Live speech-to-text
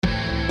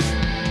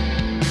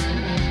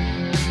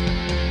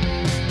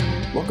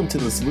Welcome to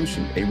The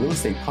Solution, a real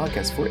estate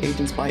podcast for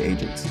agents by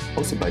agents,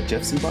 hosted by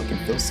Jeff Seabuck and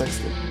Phil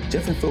Sexton.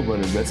 Jeff and Phil run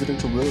a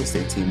residential real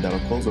estate team that will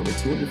close over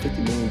 $250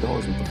 million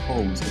worth of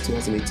homes in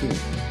 2018,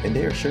 and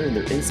they are sharing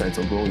their insights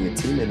on growing a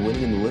team and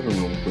winning in the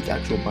living room with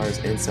actual buyers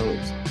and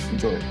sellers.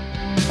 Enjoy.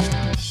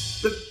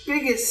 The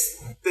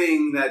biggest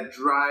thing that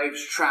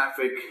drives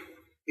traffic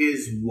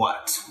is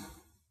what?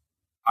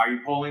 Are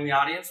you polling the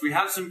audience? We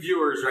have some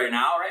viewers right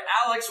now, right?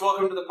 Alex,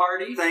 welcome to the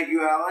party. Thank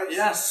you, Alex.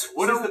 Yes.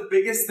 What is the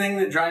biggest thing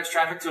that drives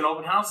traffic to an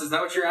open house? Is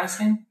that what you're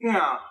asking?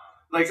 Yeah.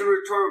 Like, it's a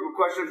rhetorical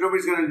question. If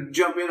nobody's going to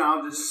jump in,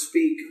 I'll just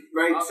speak,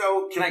 right?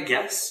 Can I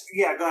guess?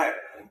 Yeah, go ahead.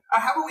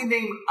 How about we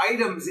name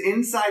items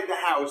inside the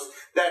house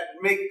that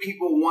make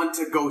people want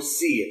to go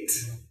see it?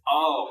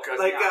 Oh, because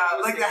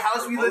like the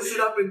house we listed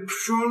up in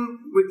Shun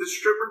with the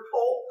stripper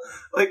pole.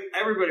 Like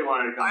everybody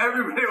wanted to go.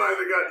 Everybody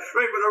wanted to go.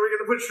 Right, but are we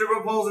going to put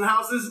stripper poles in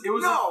houses?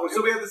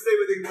 So we have to stay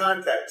within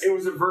context. It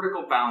was a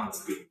vertical balance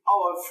beam.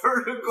 Oh, a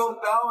vertical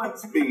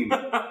balance beam.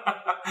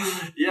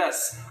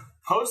 Yes.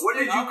 What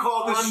did you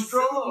call the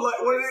strobe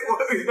light?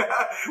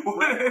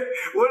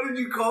 What did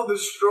you call the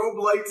strobe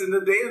lights in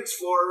the dance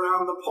floor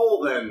around the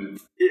pole then?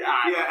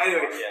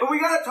 Anyway. But we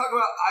got to talk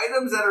about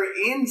items that are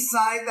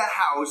inside the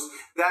house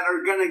that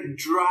are going to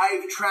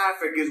drive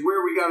traffic is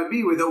where we got to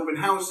be with open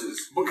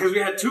houses. Because we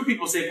had two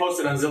people say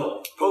posted on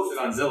Zillow. Posted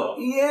on Zillow.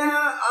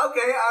 Yeah,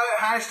 okay.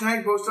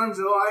 Hashtag post on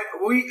Zillow.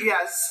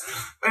 Yes.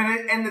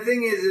 And the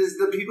thing is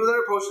the people that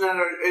are posting that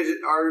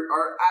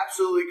are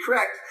absolutely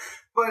correct.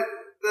 But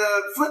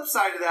the flip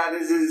side of that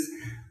is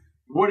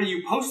what are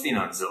you posting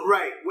on Zillow?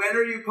 Right. When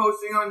are you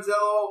posting on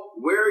Zillow?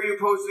 Where are you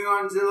posting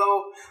on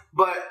Zillow?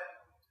 But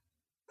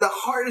the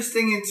hardest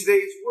thing in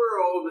today's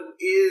world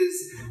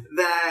is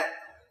that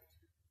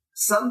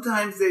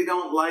sometimes they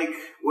don't like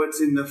what's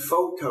in the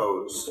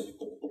photos.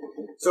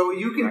 So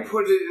you can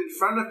put it in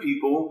front of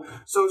people.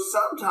 So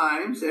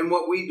sometimes, and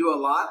what we do a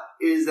lot,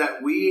 is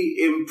that we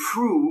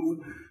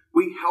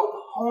help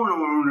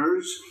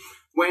homeowners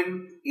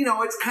when,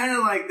 it's kind of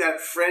like that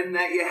friend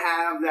that you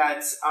have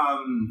that's,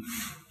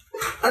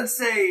 let's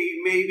say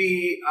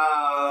maybe,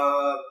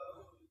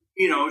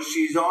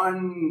 she's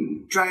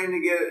on trying to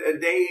get a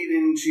date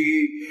and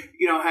she,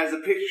 has a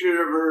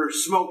picture of her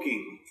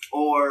smoking,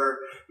 or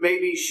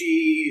maybe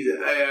she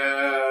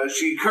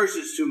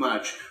curses too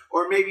much,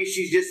 or maybe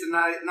she's just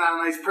not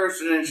a nice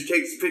person and she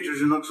takes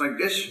pictures and looks like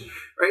this,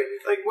 right?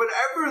 Like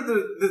whatever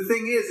the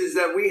thing is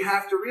that we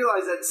have to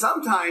realize that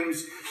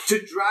sometimes to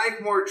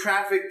drive more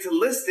traffic to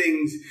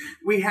listings,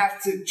 we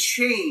have to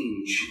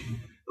change,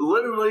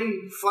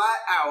 literally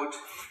flat out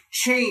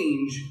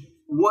change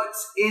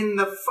what's in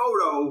the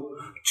photo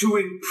to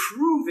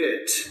improve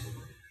it,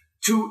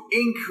 to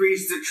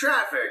increase the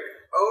traffic.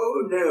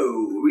 Oh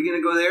no, are we going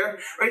to go there?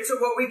 Right, so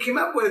what we came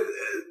up with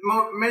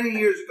many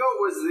years ago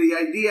was the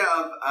idea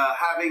of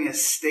having a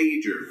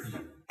stager.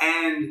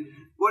 And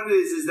what it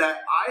is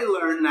that I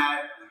learned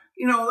that,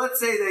 let's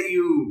say that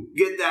you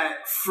get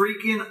that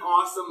freaking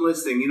awesome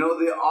listing,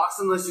 the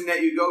awesome listing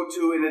that you go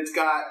to and it's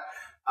got,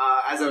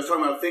 as I was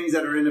talking about, things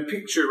that are in the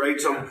picture, right?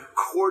 So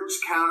quartz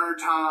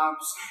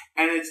countertops,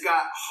 and it's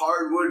got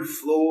hardwood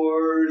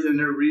floors, and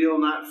they're real,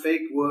 not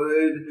fake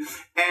wood,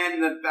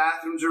 and the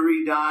bathrooms are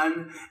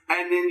redone,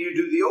 and then you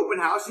do the open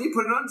house, and you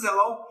put it on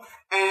Zillow,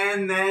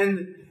 and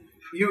then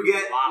you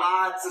get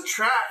lots of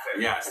traffic.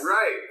 Yes.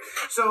 Right.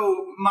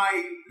 So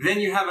Then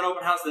you have an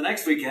open house the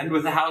next weekend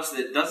with a house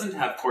that doesn't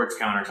have quartz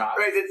countertops.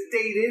 Right, that's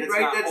dated, it's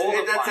right? Let's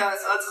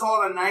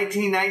call it a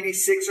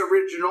 1996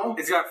 original.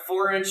 It's got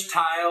 4-inch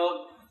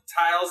tiles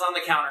on the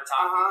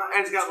countertop.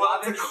 And it's got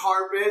lots of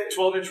carpet.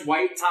 12-inch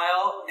white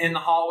tile in the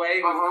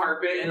hallway with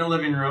carpet in the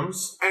living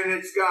rooms. And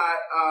it's got,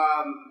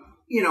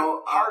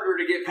 harder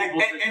to get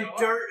people and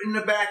dirt in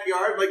the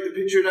backyard, like the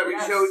picture that we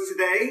showed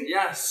today.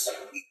 Yes.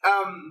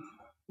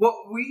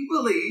 What we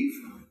believe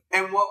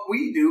and what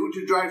we do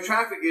to drive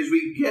traffic is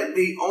we get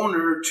the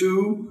owner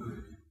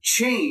to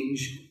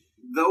change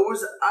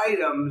those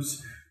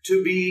items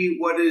to be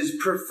what is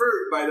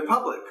preferred by the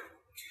public.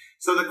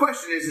 So the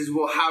question is,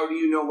 well, how do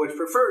you know what's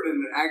preferred?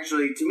 And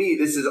actually, to me,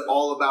 this is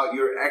all about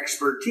your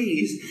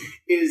expertise,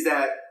 is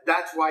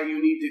that's why you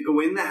need to go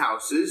in the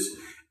houses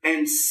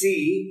and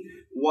see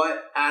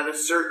what at a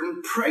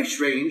certain price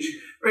range,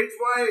 right? It's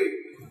why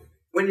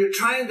when you're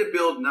trying to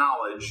build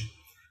knowledge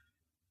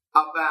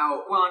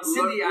about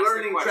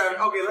learning traffic.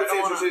 Okay, let's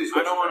answer Cindy's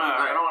question.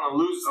 I don't want to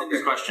lose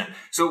Cindy's question.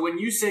 So when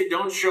you say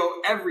don't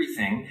show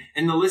everything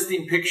in the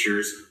listing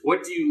pictures,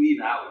 what do you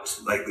leave out?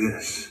 Like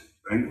this,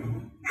 right?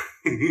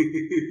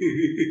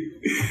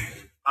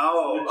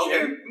 Oh,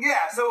 okay.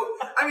 Yeah, so,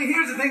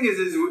 here's the thing is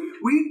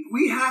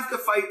we have to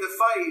fight the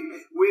fight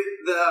with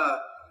the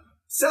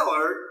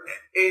seller,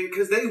 and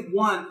because they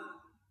want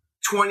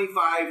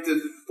 25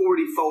 to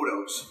 40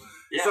 photos.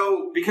 Yeah.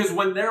 So because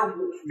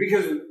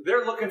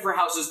they're looking for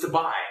houses to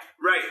buy.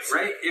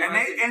 Right.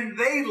 And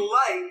they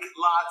like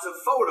lots of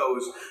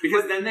photos.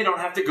 Because then they don't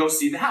have to go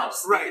see the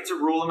house. Right. They get to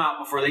rule them out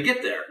before they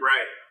get there.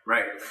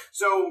 Right.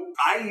 So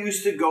I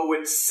used to go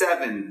with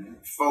 7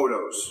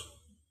 photos.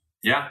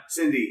 Yeah.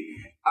 Cindy.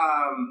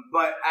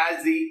 But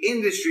as the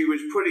industry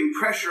was putting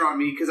pressure on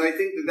me, because I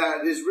think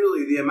that is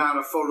really the amount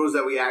of photos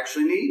that we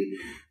actually need,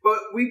 but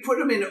we put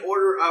them in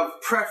order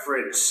of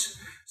preference.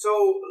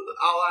 So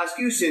I'll ask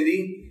you,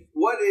 Cindy,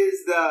 what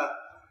is the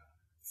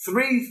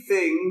 3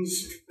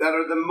 things that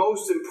are the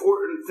most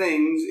important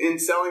things in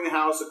selling a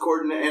house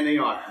according to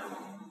NAR?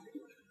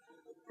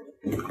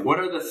 What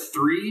are the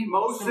 3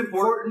 most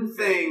important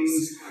things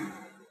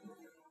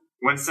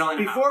when selling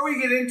a house? Before when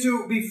we get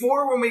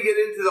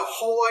into the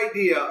whole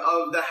idea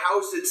of the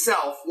house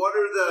itself, what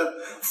are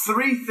the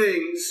 3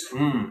 things,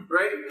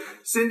 right?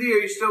 Cindy, are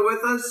you still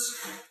with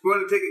us? You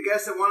want to take a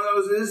guess at one of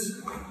those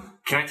is?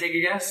 Can I take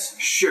a guess?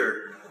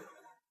 Sure.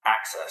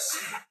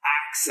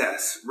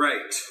 Access,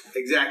 right.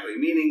 Exactly.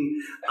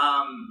 Meaning,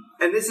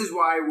 and this is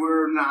why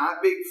we're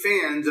not big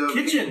fans of...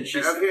 Kitchen.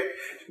 Okay.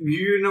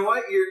 You know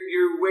what?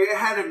 You're way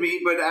ahead of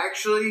me, but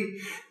actually,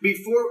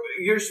 before...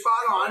 You're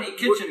spot on.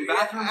 Kitchen,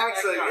 bathroom,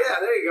 actually, backyard. yeah,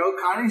 there you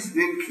go. Connie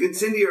and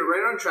Cindy are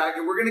right on track,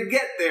 and we're going to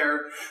get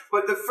there.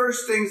 But the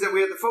first things that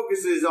we have to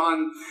focus is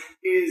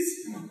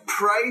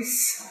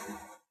price,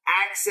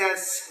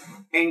 access,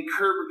 and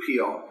curb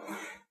appeal.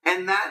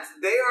 And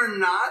they are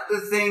not the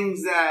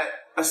things that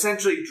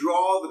essentially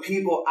draw the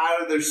people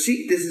out of their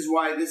seat. This is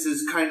why this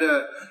is kind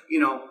of,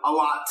 a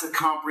lot to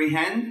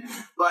comprehend.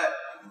 But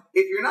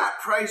if you're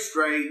not priced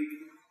right,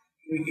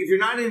 if you're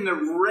not in the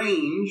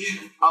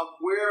range of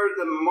where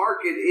the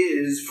market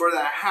is for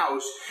that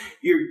house,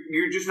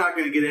 you're just not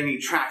going to get any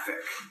traffic.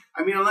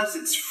 I mean, unless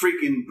it's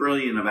freaking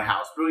brilliant of a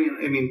house.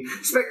 Brilliant. I mean,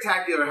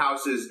 spectacular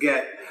houses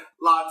get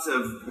lots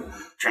of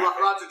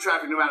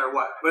traffic no matter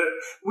what. But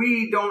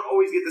we don't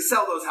always get to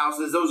sell those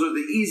houses. Those are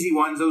the easy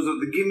ones. Those are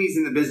the gimmies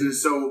in the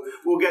business. So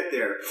we'll get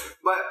there.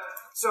 But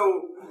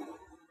so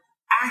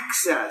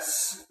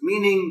access,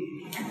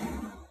 meaning,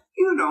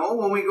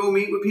 when we go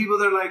meet with people,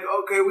 they're like,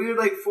 okay, we would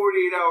like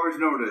 48 hours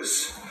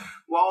notice.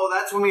 Well,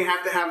 that's when we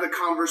have to have the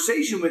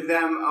conversation with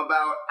them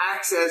about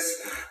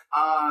access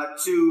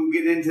to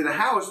get into the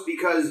house,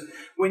 because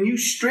when you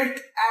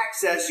strict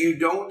access, you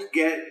don't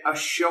get a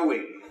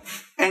showing.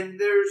 And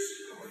there's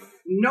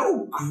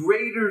no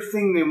greater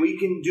thing than we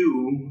can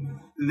do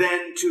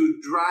than to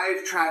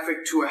drive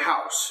traffic to a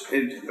house.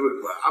 And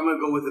I'm going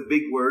to go with a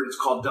big word. It's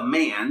called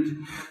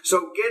demand.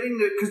 So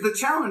because the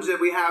challenge that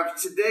we have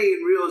today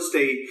in real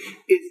estate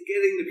is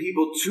getting the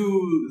people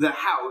to the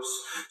house.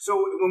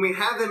 So when we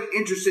have them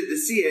interested to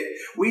see it,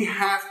 we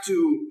have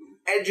to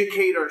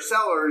educate our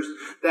sellers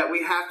that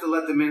we have to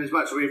let them in as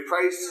much. So we have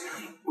price,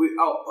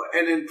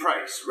 and then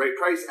price, right?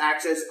 Price,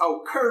 access,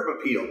 curb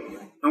appeal.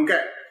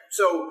 Okay.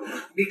 So,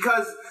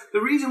 because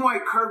the reason why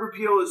curb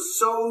appeal is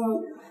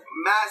so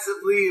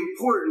massively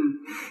important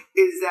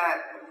is that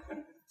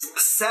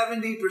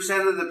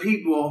 70% of the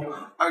people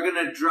are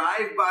going to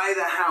drive by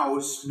the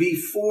house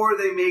before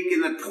they make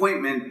an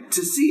appointment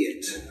to see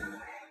it.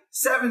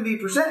 70%,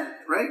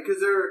 right?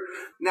 Because they're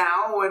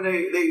now, when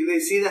they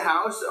see the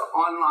house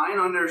online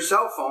on their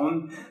cell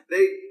phone,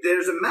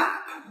 there's a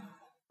map,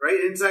 right,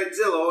 inside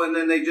Zillow, and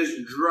then they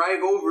just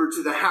drive over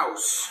to the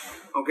house.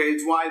 Okay,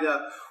 it's why the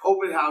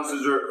open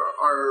houses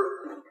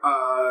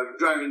are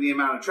driving the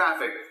amount of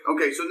traffic.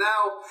 Okay, so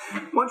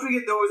now, once we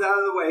get those out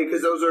of the way,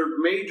 because those are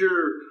major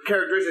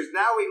characteristics,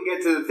 now we can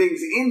get to the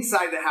things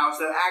inside the house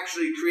that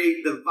actually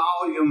create the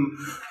volume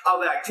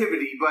of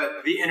activity.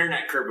 But the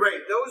internet curb.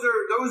 Right, those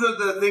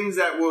are the things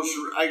that will,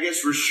 I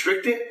guess,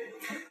 restrict it.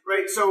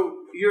 Right, so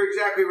you're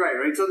exactly right,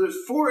 right? So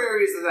there's 4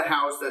 areas of the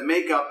house that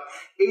make up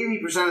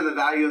 80% of the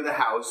value of the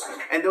house,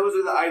 and those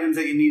are the items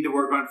that you need to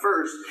work on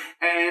first.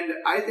 And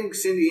I think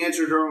Cindy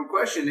answered her own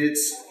question.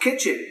 It's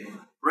kitchen,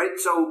 right?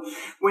 So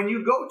when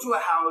you go to a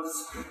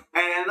house,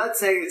 and let's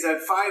say it's at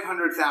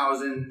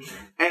 $500,000,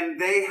 and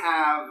they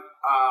have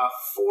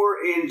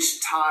 4-inch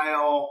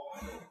tile,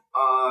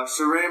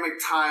 ceramic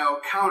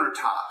tile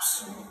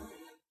countertops.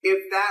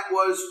 If that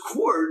was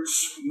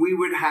quartz, we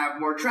would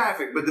have more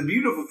traffic. But the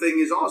beautiful thing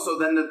is also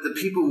then that the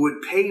people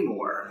would pay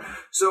more.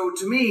 So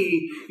to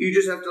me, you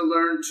just have to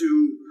learn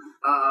to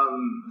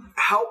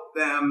help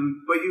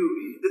them. But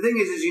the thing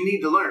is you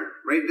need to learn,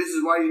 right? This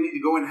is why you need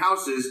to go in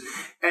houses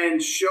and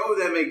show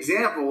them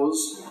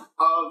examples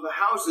of the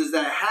houses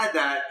that had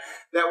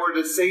that were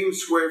the same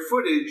square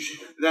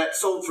footage that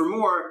sold for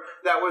more,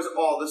 that was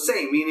all the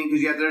same. Meaning,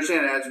 because you have to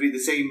understand, it has to be the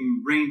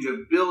same range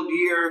of build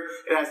year,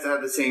 it has to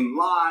have the same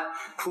lot,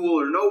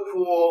 pool or no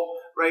pool,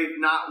 right?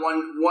 Not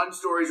one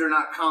stories are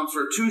not comps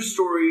for 2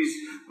 stories,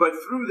 but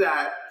through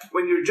that,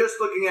 when you're just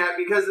looking at,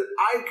 because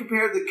I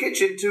compared the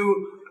kitchen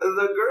to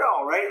the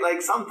grill, right?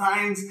 Like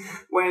sometimes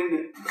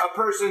when a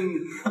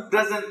person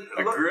doesn't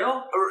look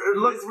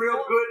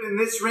real good in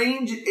this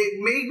range, it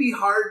may be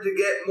hard to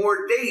get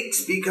more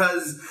dates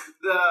because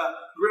the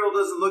grill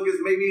doesn't look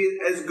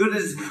as good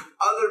as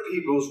other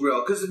people's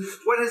grill. Because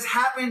what has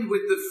happened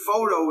with the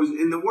photos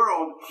in the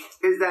world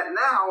is that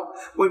now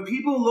when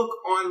people look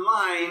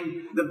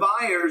online, the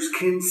buyers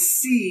can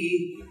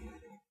see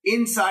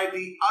inside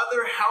the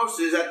other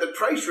houses at the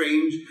price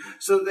range,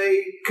 so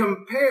they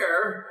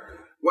compare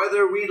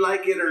whether we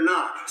like it or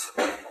not.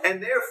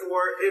 And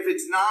therefore, if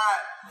it's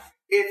not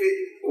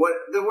what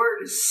the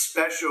word is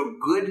special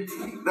good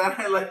that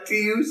I like to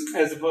use.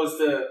 As opposed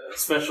to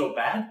special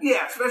bad?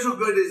 Yeah, special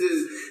good is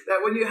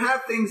that when you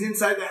have things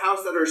inside the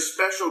house that are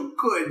special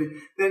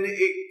good, then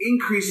it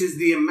increases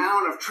the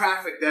amount of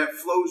traffic that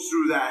flows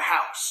through that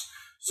house.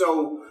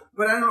 So,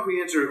 but I don't know if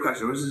we answered your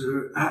question.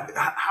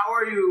 How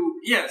are you?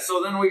 Yeah,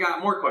 so then we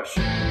got more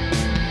questions.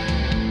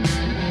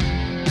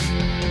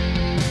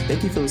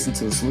 Thank you for listening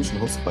to The Solution,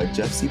 hosted by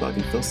Jeff Seabach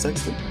and Phil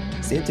Sexton.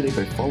 Stay up to date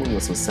by following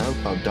us on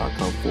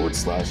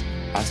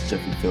SoundCloud.com/Ask Jeff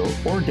and Phil,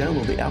 or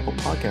download the Apple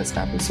Podcast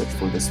app and search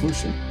for The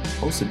Solution,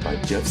 hosted by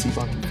Jeff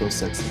Seabach and Phil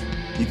Sexton.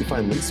 You can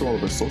find links to all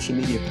of our social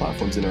media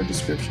platforms in our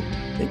description,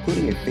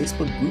 including a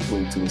Facebook group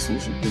link to The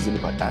Solution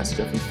presented by Ask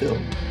Jeff and Phil.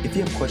 If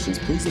you have questions,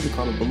 please leave a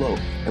comment below,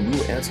 and we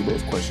will answer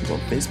those questions on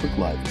Facebook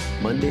Live,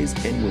 Mondays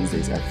and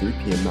Wednesdays at 3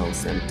 p.m. Mountain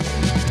Standard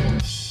Time.